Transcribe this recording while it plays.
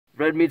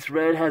Red Meets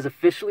Red has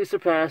officially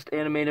surpassed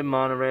Animated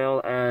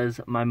Monorail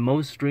as my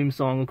most streamed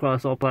song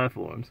across all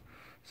platforms.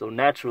 So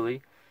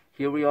naturally,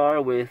 here we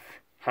are with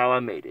How I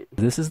Made It.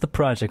 This is the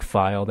project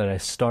file that I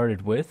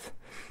started with,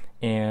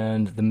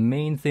 and the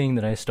main thing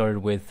that I started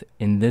with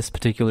in this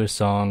particular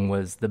song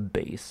was the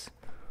bass.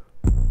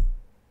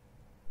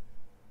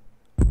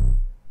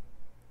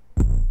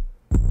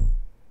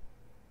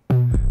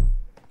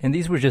 And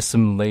these were just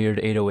some layered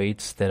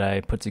 808s that I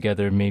put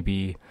together,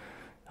 maybe,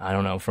 I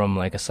don't know, from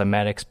like a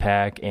Cymatics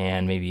pack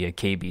and maybe a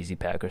KBZ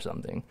pack or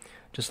something.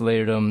 Just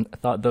layered them. I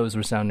thought those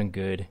were sounding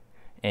good,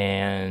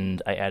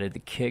 and I added the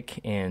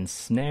kick and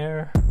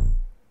snare.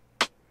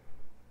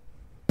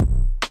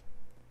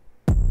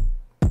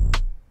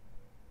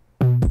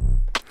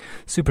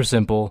 Super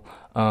simple.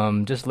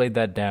 Just laid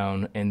that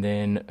down, and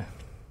then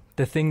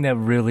the thing that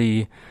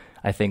really,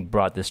 I think,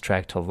 brought this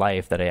track to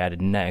life that I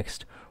added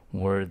next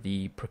were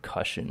the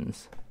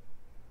percussions.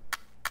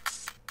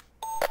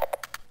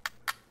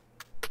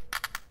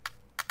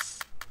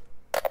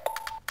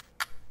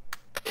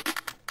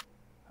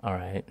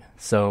 Alright,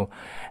 so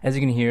as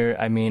you can hear,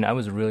 I mean, I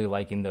was really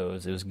liking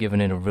those. It was giving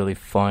it a really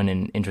fun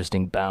and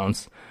interesting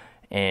bounce.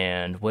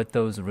 And what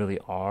those really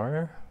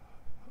are,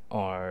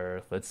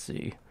 let's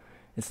see,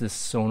 it's this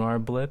sonar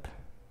blip.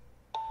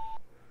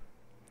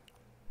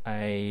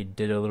 I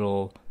did a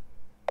little,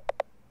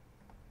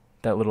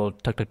 that little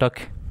tuck tuck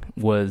tuck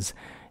was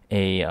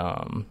a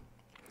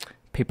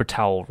paper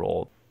towel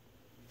roll.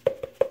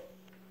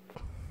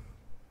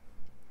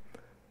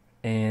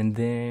 And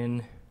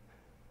then,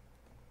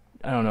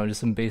 I don't know, just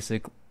some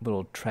basic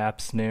little trap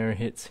snare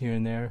hits here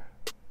and there.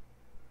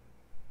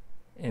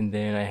 And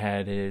then I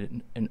had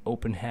an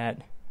open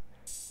hat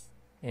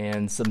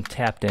and some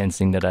tap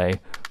dancing that I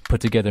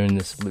put together in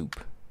this loop.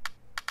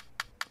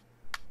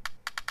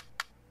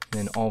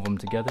 And then all of them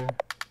together.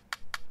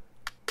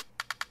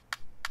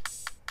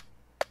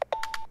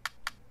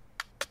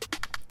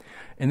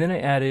 And then I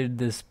added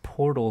this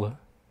portal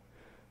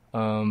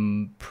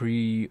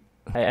preset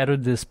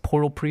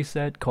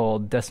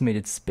called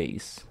Decimated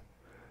Space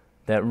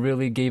that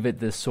really gave it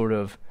this sort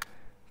of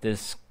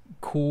this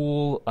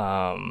cool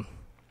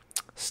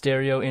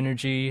stereo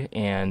energy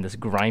and this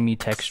grimy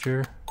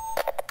texture.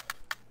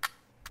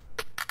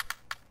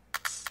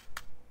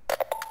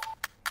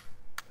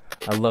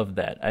 I love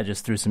that. I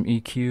just threw some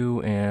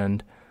EQ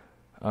and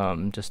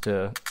just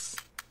to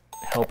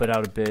help it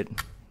out a bit.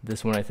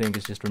 This one I think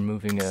is just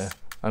removing a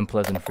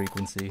unpleasant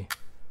frequency.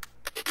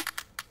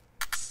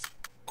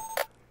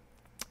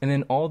 And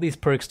then all these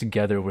perks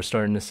together were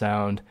starting to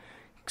sound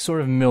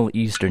sort of Middle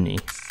Eastern-y.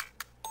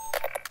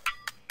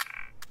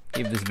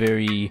 Gave this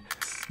very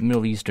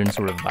Middle Eastern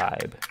sort of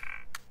vibe.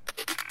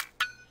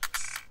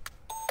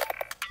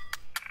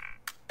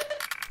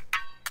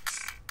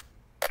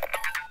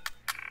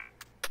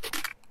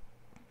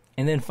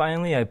 And then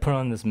finally I put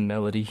on this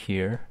melody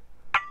here.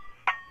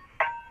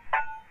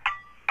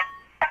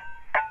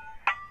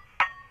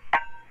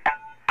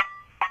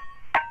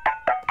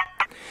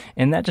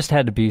 And that just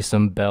had to be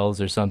some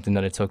bells or something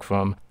that I took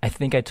from, I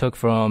think I took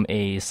from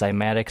a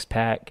Cymatics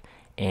pack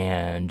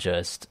and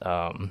just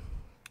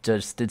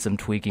did some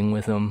tweaking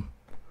with them.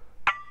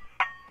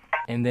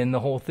 And then the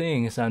whole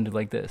thing sounded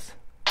like this.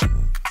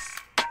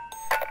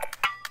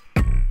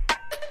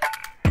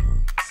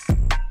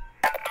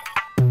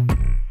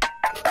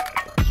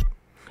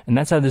 And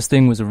that's how this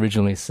thing was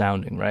originally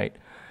sounding, right?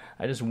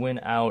 I just went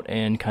out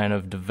and kind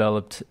of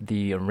developed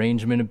the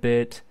arrangement a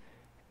bit,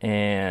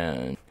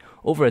 and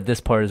over at this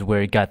part is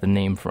where it got the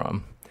name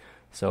from.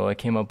 So I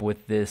came up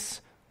with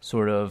this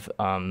sort of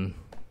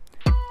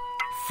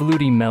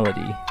fluty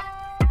melody.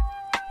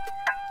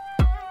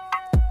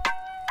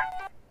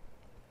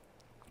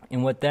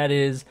 And what that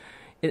is,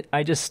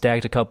 I just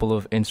stacked a couple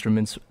of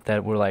instruments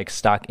that were like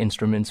stock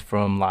instruments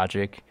from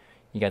Logic.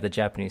 You got the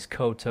Japanese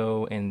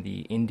koto and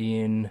the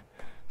Indian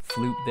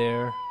flute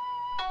there.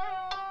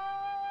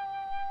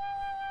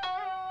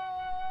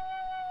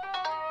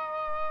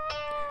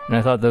 And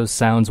I thought those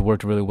sounds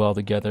worked really well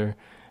together.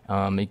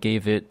 It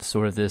gave it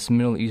sort of this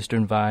Middle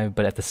Eastern vibe,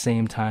 but at the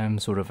same time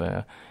sort of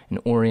an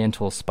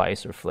oriental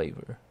spice or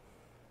flavor.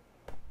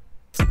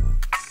 And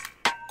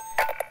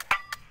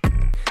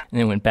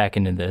then went back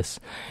into this.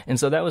 And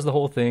so that was the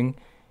whole thing.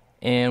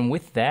 And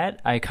with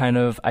that, I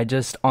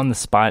just on the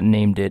spot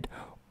named it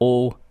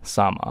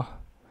Osama.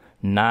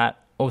 Not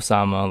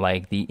Osama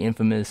like the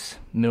infamous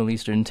Middle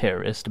Eastern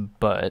terrorist,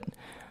 but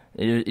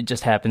it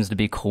just happens to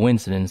be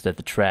coincidence that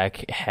the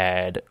track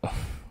had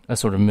a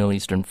sort of Middle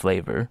Eastern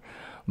flavor.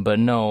 But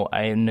no,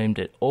 I named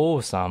it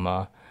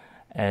Osama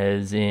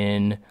as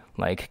in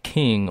like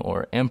king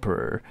or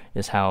emperor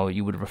is how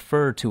you would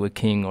refer to a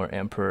king or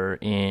emperor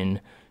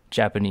in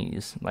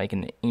Japanese, like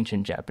in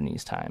ancient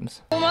Japanese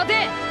times. Because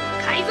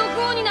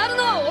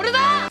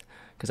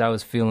I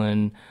was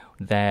feeling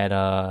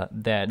that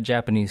that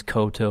Japanese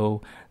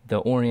koto,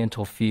 the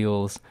oriental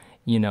feels,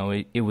 you know,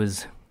 it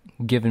was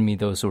giving me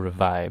those sort of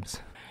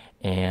vibes.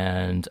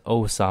 And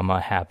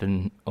Osama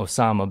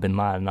bin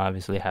Laden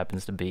obviously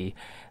happens to be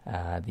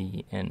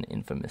an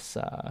infamous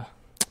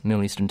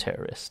Middle Eastern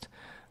terrorist.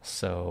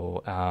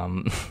 So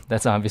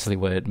that's obviously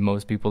what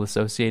most people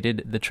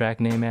associated the track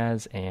name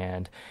as,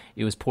 and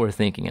it was poor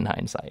thinking in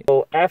hindsight.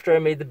 So after I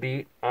made the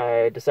beat,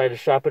 I decided to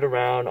shop it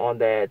around on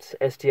that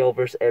STL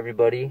vs.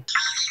 Everybody.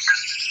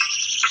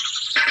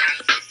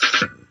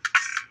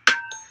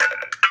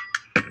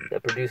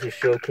 That Producer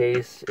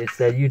Showcase. It's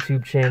that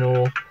YouTube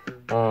channel,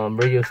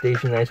 radio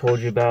station that I told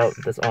you about.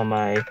 That's on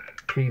my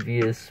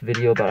previous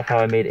video about how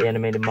I made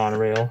animated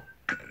monorail.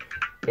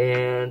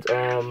 And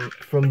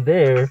from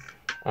there,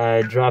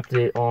 I dropped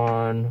it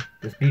on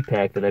this beat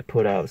pack that I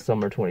put out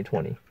summer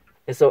 2020.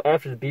 And so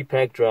after the beat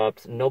pack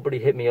dropped, nobody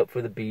hit me up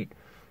for the beat,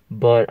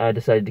 but I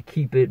decided to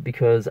keep it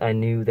because I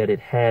knew that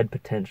it had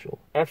potential.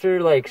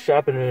 After like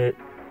shopping it,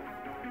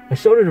 I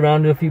showed it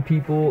around to a few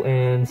people,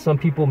 and some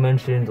people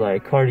mentioned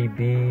like Cardi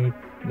B,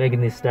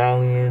 Megan Thee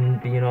Stallion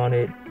being on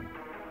it,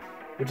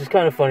 which is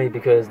kind of funny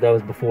because that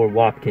was before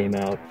WAP came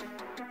out.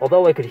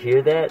 Although I could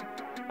hear that,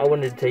 I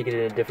wanted to take it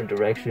in a different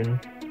direction.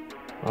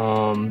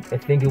 I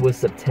think it was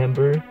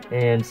September,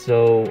 and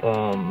so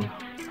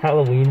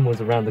Halloween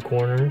was around the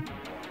corner,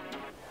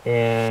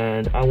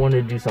 and I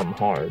wanted to do something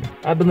hard.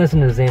 I've been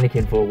listening to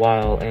XANAKIN for a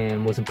while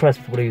and was impressed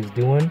with what he was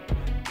doing,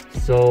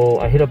 so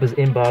I hit up his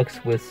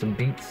inbox with some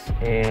beats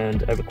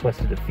and I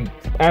requested a feat.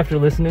 After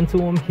listening to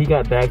him, he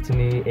got back to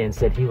me and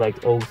said he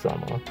liked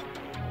Osama,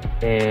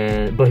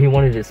 but he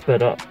wanted it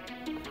sped up.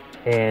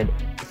 And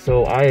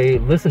so I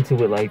listened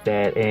to it like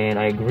that, and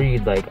I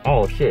agreed, like,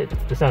 oh shit,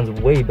 this sounds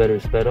way better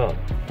sped up.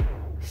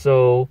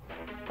 So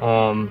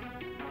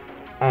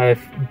I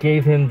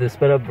gave him the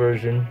sped up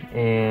version,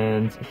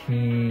 and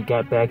he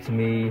got back to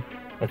me.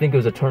 I think it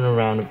was a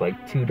turnaround of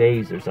like 2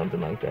 days or something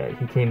like that.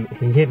 He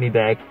hit me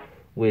back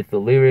with the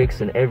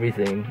lyrics and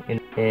everything,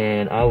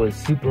 and I was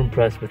super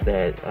impressed with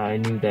that. I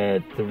knew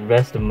that the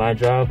rest of my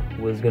job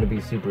was gonna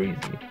be super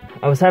easy.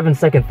 I was having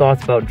second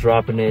thoughts about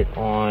dropping it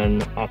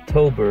on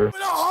October,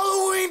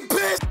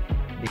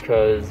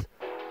 because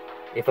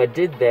if I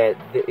did that,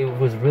 it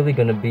was really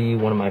going to be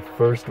one of my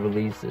first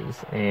releases,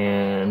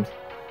 and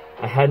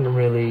I had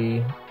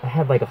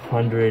like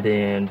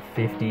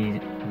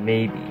 150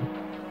 maybe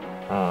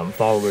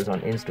followers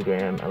on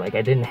Instagram. Like,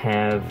 I didn't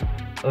have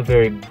a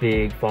very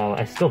big following.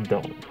 I still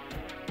don't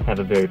have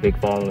a very big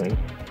following,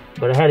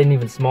 but I had an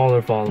even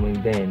smaller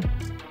following then,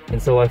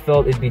 and so I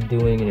felt it'd be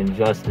doing an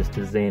injustice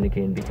to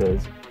XANAKIN,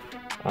 because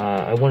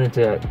I wanted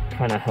to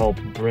kind of help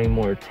bring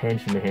more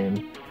attention to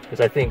him, because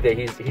I think that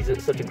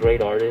he's such a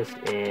great artist,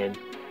 and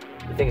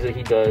the things that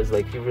he does,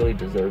 like, he really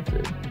deserves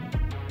it.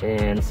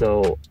 And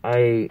so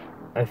I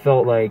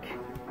felt like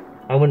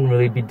I wouldn't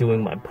really be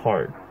doing my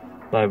part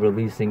by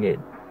releasing it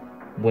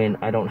when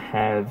I don't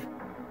have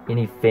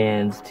any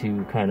fans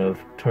to kind of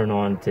turn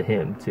on to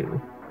him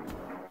too.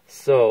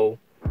 So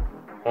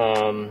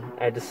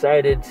I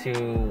decided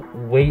to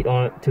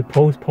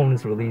postpone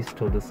its release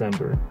till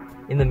December.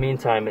 In the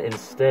meantime,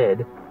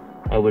 instead,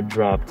 I would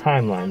drop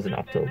Timelines in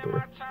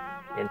October.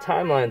 And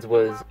Timelines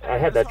I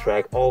had that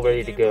track all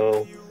ready to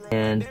go,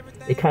 and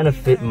it kind of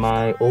fit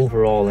my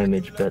overall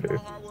image better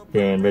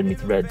than Red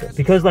Meets Red does.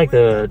 Because like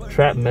the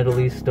trap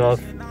medley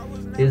stuff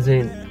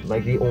isn't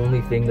like the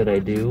only thing that I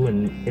do,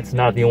 and it's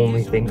not the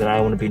only thing that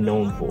I want to be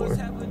known for.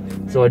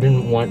 So I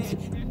didn't want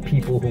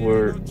people who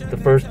were the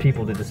first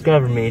people to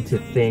discover me to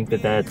think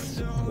that that's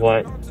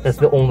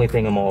the only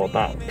thing I'm all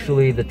about.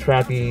 Actually, the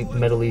trappy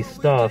medley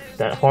stuff,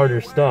 that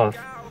harder stuff,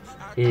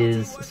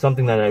 is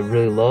something that I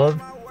really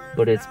love,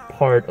 but it's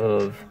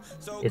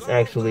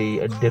actually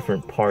a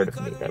different part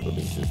of me that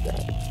releases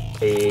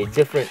that. A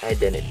different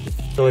identity.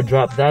 So I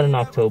dropped that in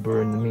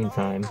October in the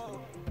meantime,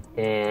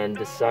 and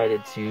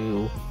decided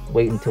to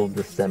wait until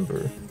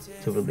December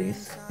to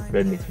release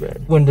Red Meets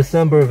Red. When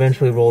December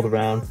eventually rolled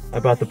around, I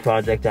brought the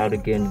project out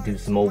again to do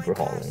some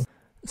overhauling.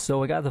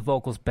 So I got the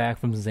vocals back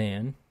from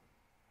Xan.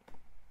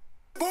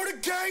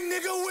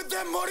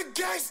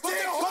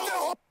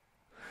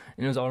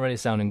 And it was already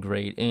sounding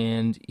great,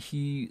 and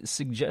he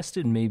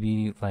suggested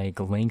maybe like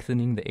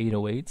lengthening the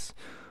 808s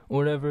or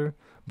whatever,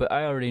 but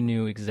I already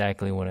knew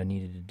exactly what I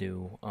needed to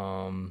do,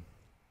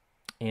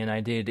 and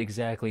I did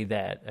exactly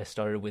that. I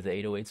started with the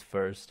 808s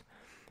first,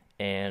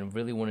 and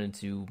really wanted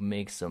to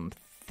make some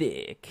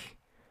thick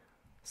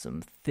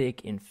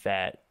and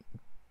fat,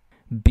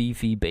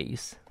 beefy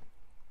bass.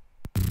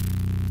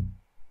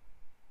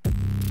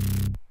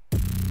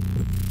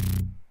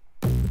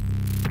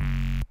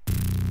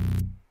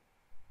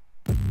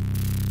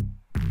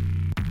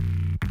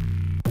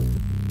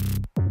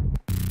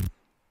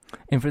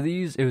 And for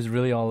these, it was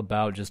really all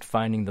about just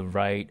finding the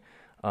right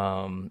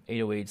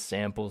 808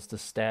 samples to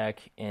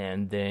stack,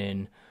 and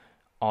then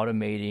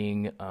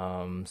automating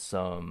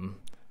some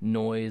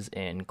noise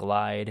and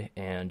glide,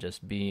 and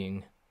just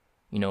being,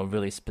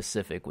 really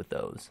specific with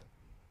those.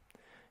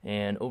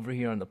 And over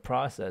here on the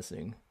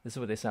processing, this is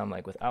what they sound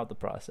like without the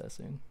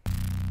processing.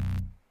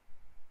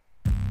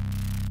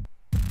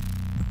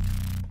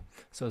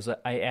 So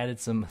I added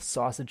some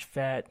sausage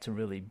fat to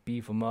really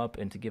beef them up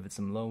and to give it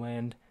some low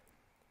end.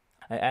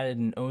 I added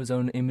an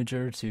ozone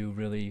imager to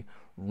really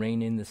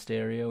rein in the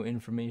stereo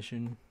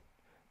information.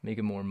 make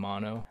it more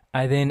mono.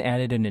 I then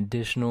added an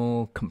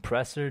additional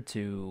compressor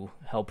to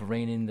help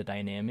rein in the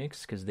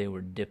dynamics because they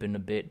were dipping a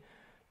bit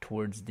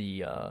towards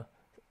the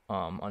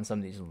on some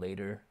of these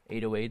later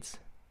 808s.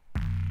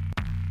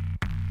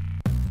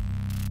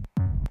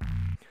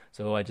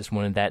 So I just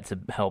wanted that to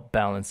help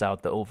balance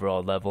out the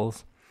overall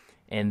levels.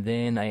 And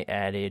then I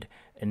added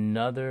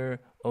another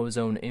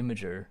ozone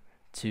imager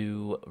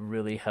to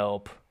really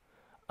help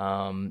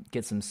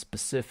get some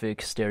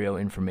specific stereo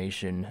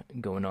information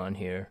going on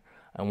here.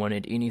 I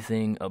wanted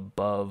anything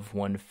above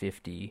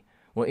 150,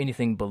 well,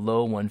 anything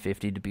below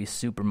 150 to be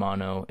super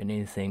mono, and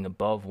anything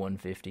above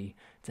 150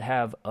 to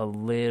have a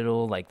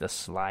little, like the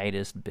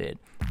slightest bit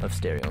of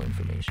stereo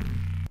information.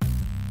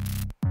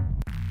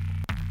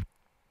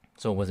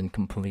 So it wasn't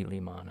completely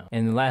mono.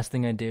 And the last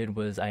thing I did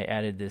was I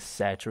added this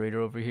saturator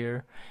over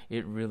here.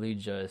 It really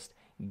just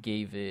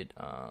gave it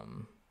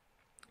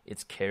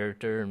its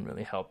character and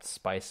really helped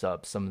spice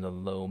up some of the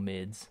low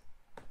mids.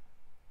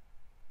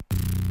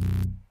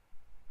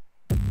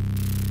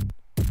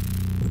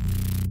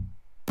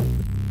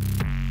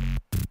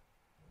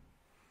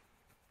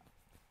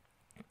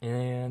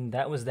 And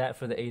that was that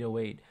for the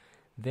 808.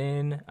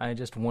 Then I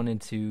just wanted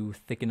to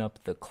thicken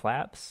up the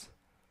claps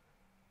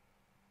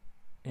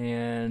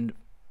and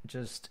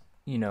just,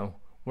 you know,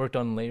 worked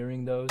on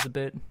layering those a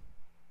bit.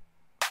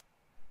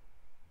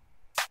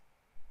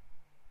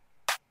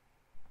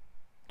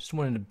 Just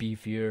wanted a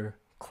beefier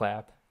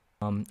clap.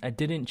 I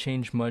didn't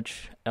change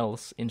much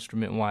else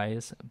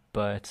instrument-wise,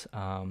 but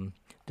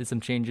did some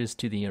changes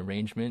to the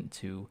arrangement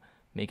to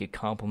make it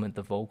complement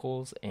the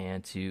vocals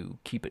and to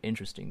keep it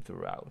interesting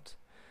throughout.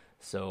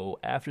 So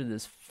after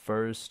this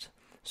first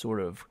sort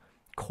of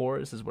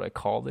chorus is what I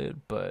called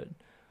it, but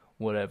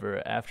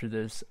whatever, after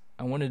this,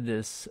 I wanted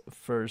this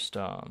first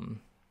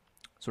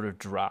sort of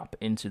drop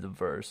into the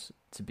verse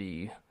to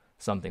be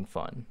something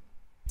fun.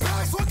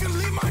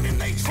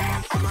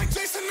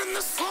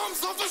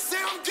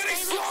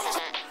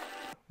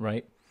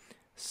 Right?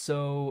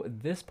 So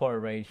this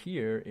part right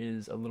here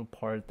is a little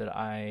part that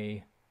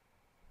I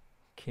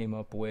came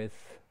up with.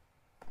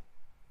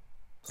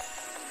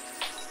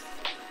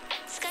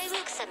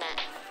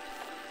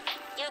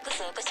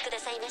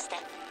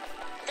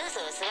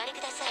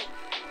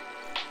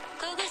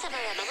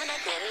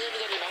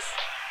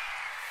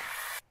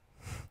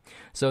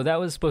 So that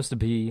was supposed to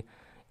be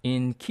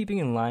in keeping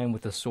in line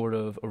with the sort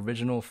of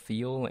original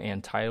feel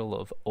and title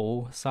of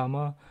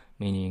O-sama,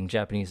 meaning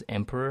Japanese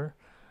emperor.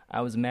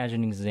 I was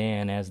imagining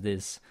Zan as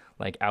this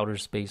like outer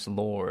space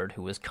lord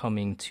who was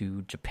coming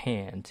to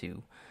Japan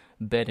to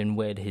bed and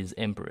wed his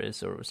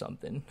empress or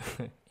something.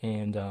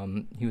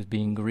 And he was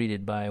being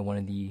greeted by one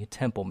of the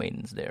temple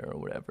maidens there or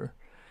whatever.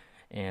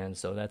 And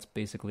so that's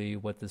basically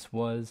what this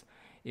was.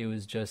 It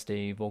was just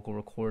a vocal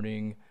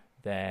recording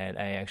that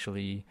I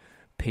actually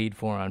paid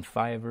for on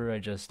Fiverr. I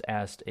just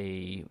asked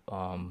a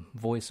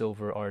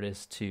voiceover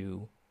artist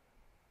to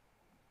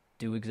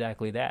do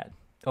exactly that.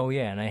 Oh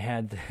yeah, and I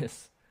had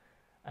this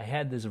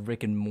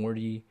Rick and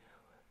Morty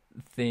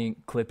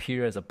clip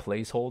here as a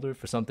placeholder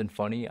for something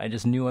funny. I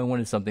just knew I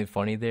wanted something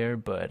funny there,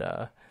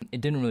 but it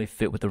didn't really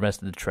fit with the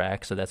rest of the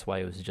track, so that's why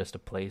it was just a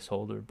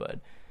placeholder, but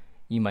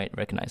you might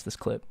recognize this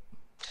clip.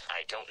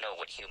 I don't know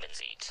what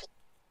humans eat.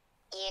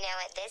 You know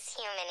what this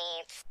human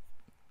eats?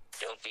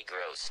 Don't be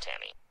gross,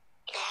 Tammy.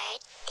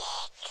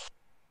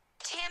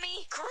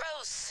 Tammy,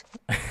 gross!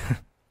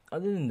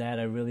 Other than that,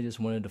 I really just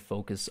wanted to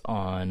focus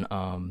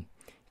on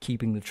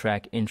keeping the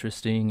track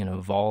interesting and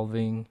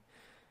evolving.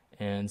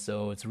 And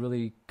so it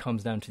really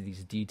comes down to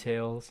these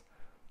details.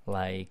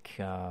 Like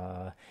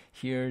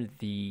here,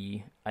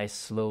 I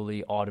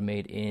slowly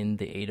automate in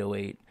the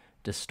 808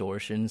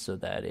 distortion so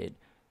that it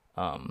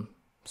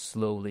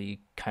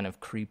slowly kind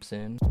of creeps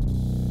in.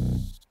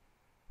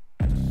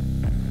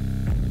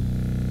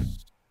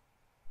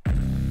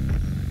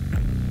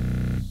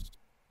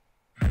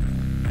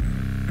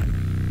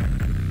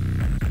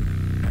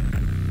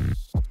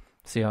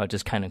 See how it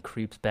just kind of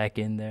creeps back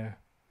in there?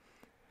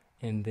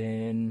 And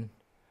then,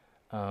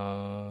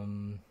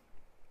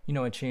 you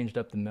know, I changed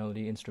up the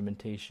melody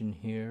instrumentation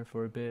here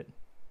for a bit.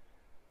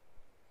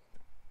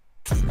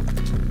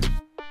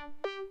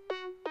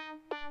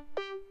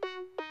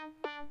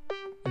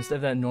 Instead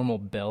of that normal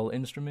bell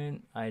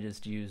instrument, I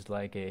just used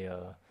like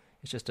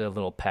it's just a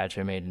little patch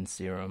I made in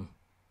Serum.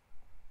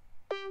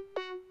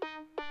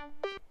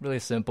 Really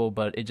simple,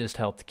 but it just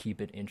helped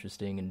keep it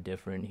interesting and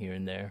different here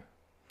and there.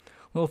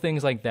 Little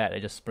things like that I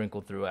just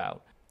sprinkled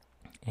throughout.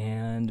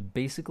 And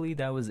basically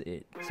that was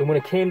it. So when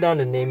it came down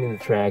to naming the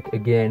track,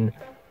 again,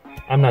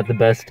 I'm not the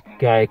best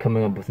guy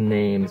coming up with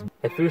names.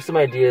 I threw some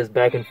ideas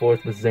back and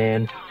forth with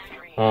Zan.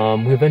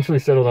 We eventually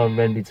settled on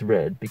Red Meets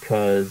Red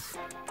because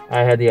I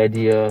had the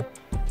idea,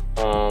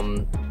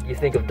 you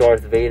think of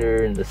Darth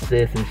Vader and the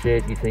Sith and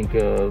shit, you think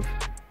of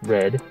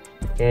red.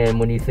 And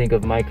when you think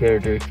of my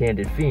character,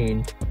 Candid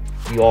Fiend,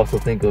 you also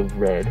think of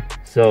red.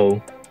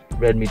 So,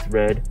 Red Meets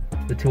Red.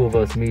 The two of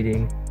us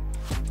meeting,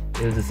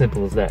 it was as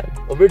simple as that.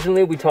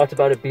 Originally we talked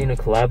about it being a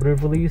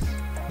collaborative release,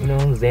 you know,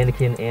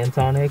 XANAKIN and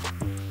Tonic,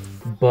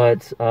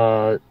 But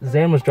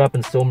Zan was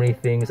dropping so many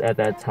things at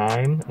that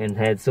time and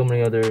had so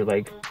many other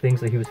like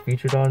things that he was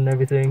featured on and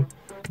everything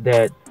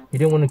that he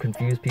didn't want to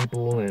confuse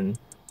people, and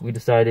we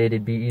decided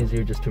it'd be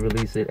easier just to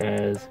release it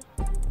as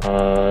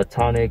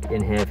Tonic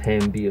and have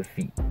him be a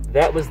feat.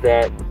 That was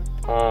that.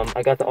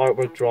 I got the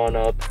artwork drawn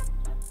up,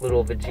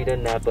 little Vegeta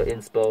Nappa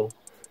inspo,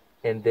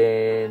 and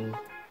then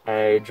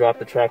I dropped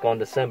the track on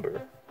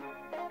December.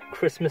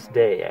 Christmas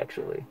Day,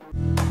 actually.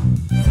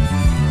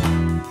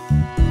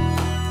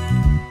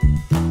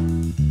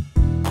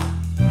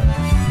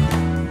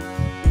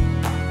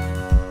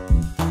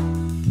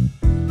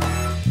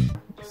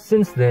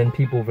 Since then,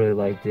 people really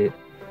liked it.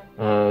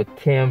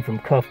 Cam from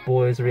Cuff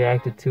Boys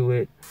reacted to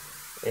it,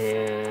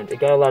 and it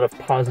got a lot of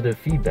positive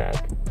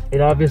feedback. It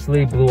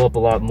obviously blew up a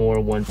lot more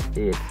once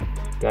it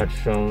got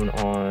shown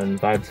on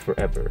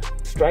Vibesforever.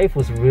 Strife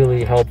was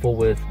really helpful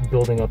with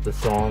building up the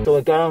song, so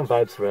it got on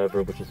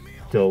Vibesforever, which is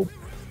dope.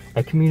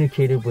 I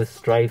communicated with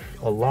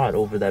Strife a lot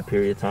over that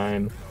period of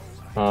time,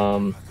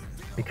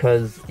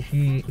 because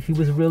he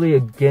was really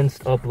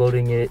against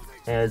uploading it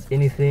as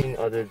anything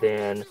other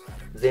than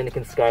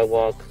XANAKIN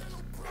SKYWOK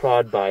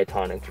prod by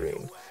Tonic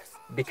Dream,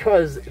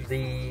 because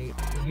the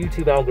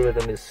YouTube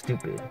algorithm is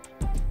stupid.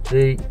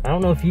 I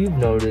don't know if you've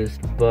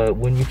noticed, but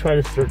when you try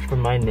to search for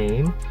my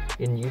name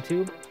in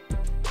YouTube,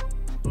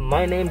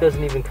 my name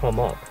doesn't even come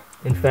up.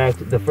 In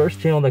fact, the first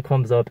channel that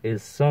comes up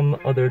is some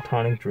other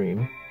Tonic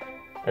Dream.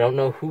 I don't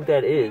know who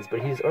that is,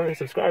 but he's earning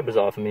subscribers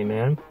off of me,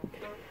 man.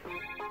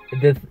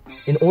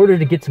 In order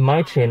to get to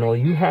my channel,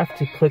 you have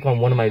to click on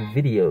one of my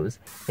videos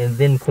and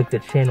then click the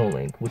channel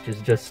link, which is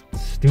just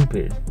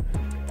stupid.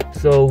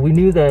 So we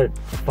knew that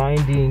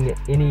finding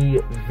any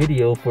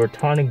video for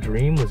Tonic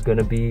Dream was going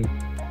to be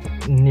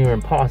near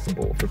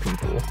impossible for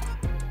people.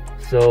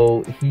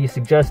 So he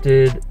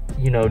suggested,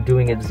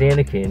 doing it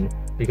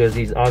XANAKIN, because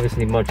he's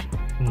obviously much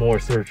more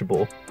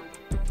searchable,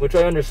 which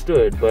I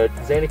understood, but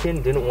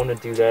XANAKIN didn't want to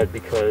do that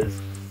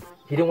because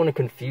he didn't want to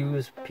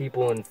confuse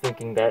people in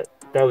thinking that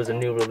that was a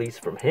new release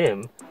from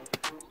him,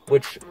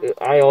 which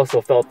I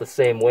also felt the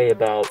same way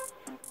about.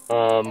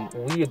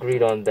 We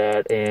agreed on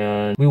that,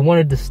 and we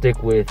wanted to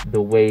stick with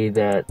the way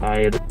that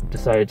I had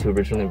decided to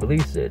originally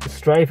release it.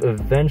 Strife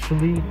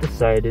eventually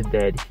decided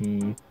that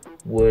he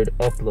would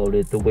upload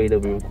it the way that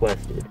we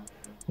requested,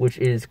 which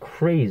is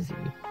crazy,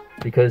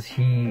 because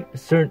he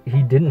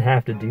didn't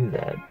have to do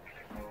that.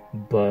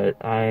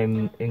 But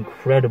I'm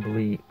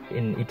incredibly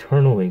and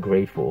eternally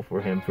grateful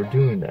for him for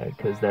doing that,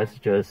 because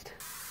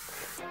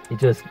it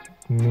just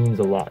means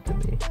a lot to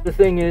me. The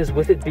thing is,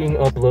 with it being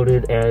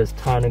uploaded as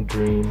Tonic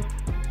Dream,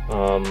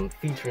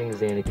 featuring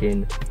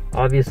XANAKIN,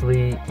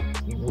 obviously,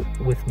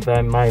 with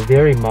my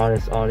very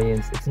modest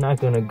audience, it's not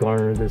going to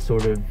garner the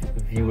sort of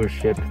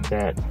viewership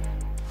that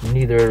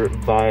neither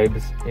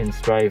Vibes and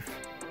Strife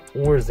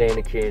or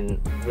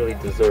XANAKIN really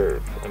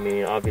deserve. I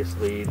mean,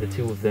 obviously, the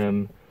two of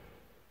them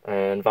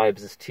and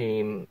Vibes'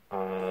 team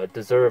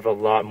deserve a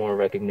lot more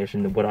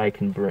recognition than what I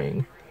can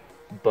bring.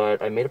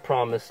 But I made a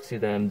promise to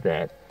them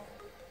that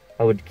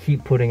I would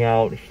keep putting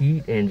out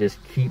heat and just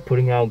keep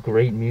putting out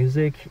great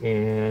music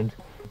and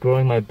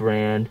growing my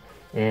brand,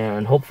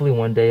 and hopefully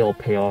one day it'll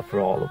pay off for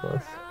all of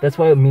us. That's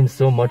why it means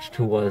so much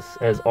to us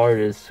as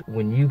artists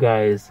when you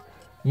guys,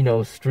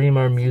 stream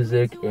our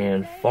music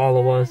and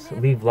follow us,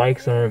 leave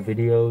likes on our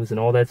videos and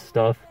all that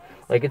stuff.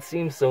 Like, it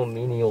seems so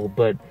menial,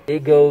 but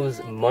it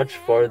goes much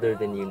farther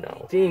than you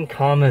know. Seeing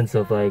comments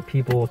of like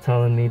people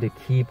telling me to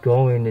keep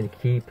going and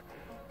keep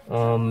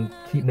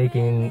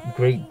making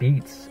great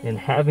beats and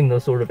having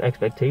those sort of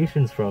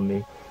expectations from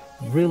me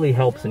really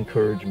helps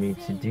encourage me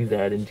to do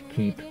that and to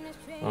keep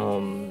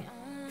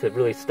to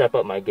really step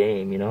up my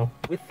game.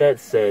 With that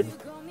said,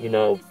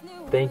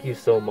 thank you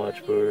so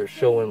much for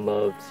showing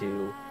love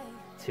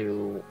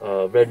to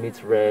Red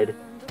Meets Red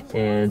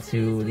and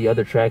to the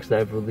other tracks that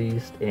I've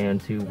released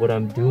and to what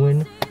I'm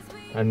doing.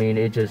 I mean,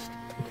 it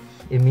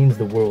means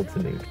the world to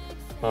me.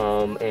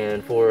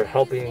 And for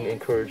helping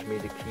encourage me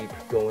to keep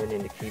going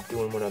and to keep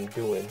doing what I'm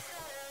doing.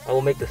 I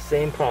will make the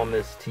same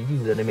promise to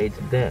you that I made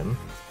to them.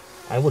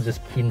 I will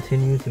just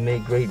continue to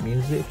make great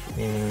music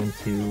and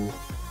to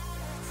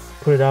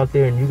put it out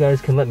there, and you guys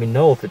can let me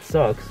know if it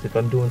sucks, if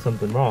I'm doing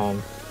something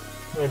wrong.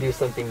 I want to do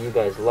something you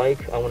guys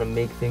like. I want to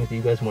make things that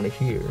you guys want to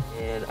hear,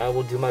 and I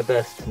will do my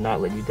best to not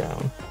let you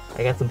down.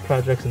 I got some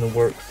projects in the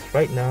works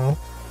right now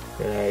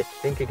that I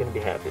think you're going to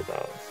be happy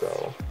about,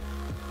 so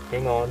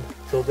hang on.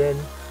 Till then,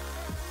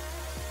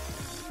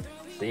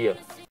 see ya.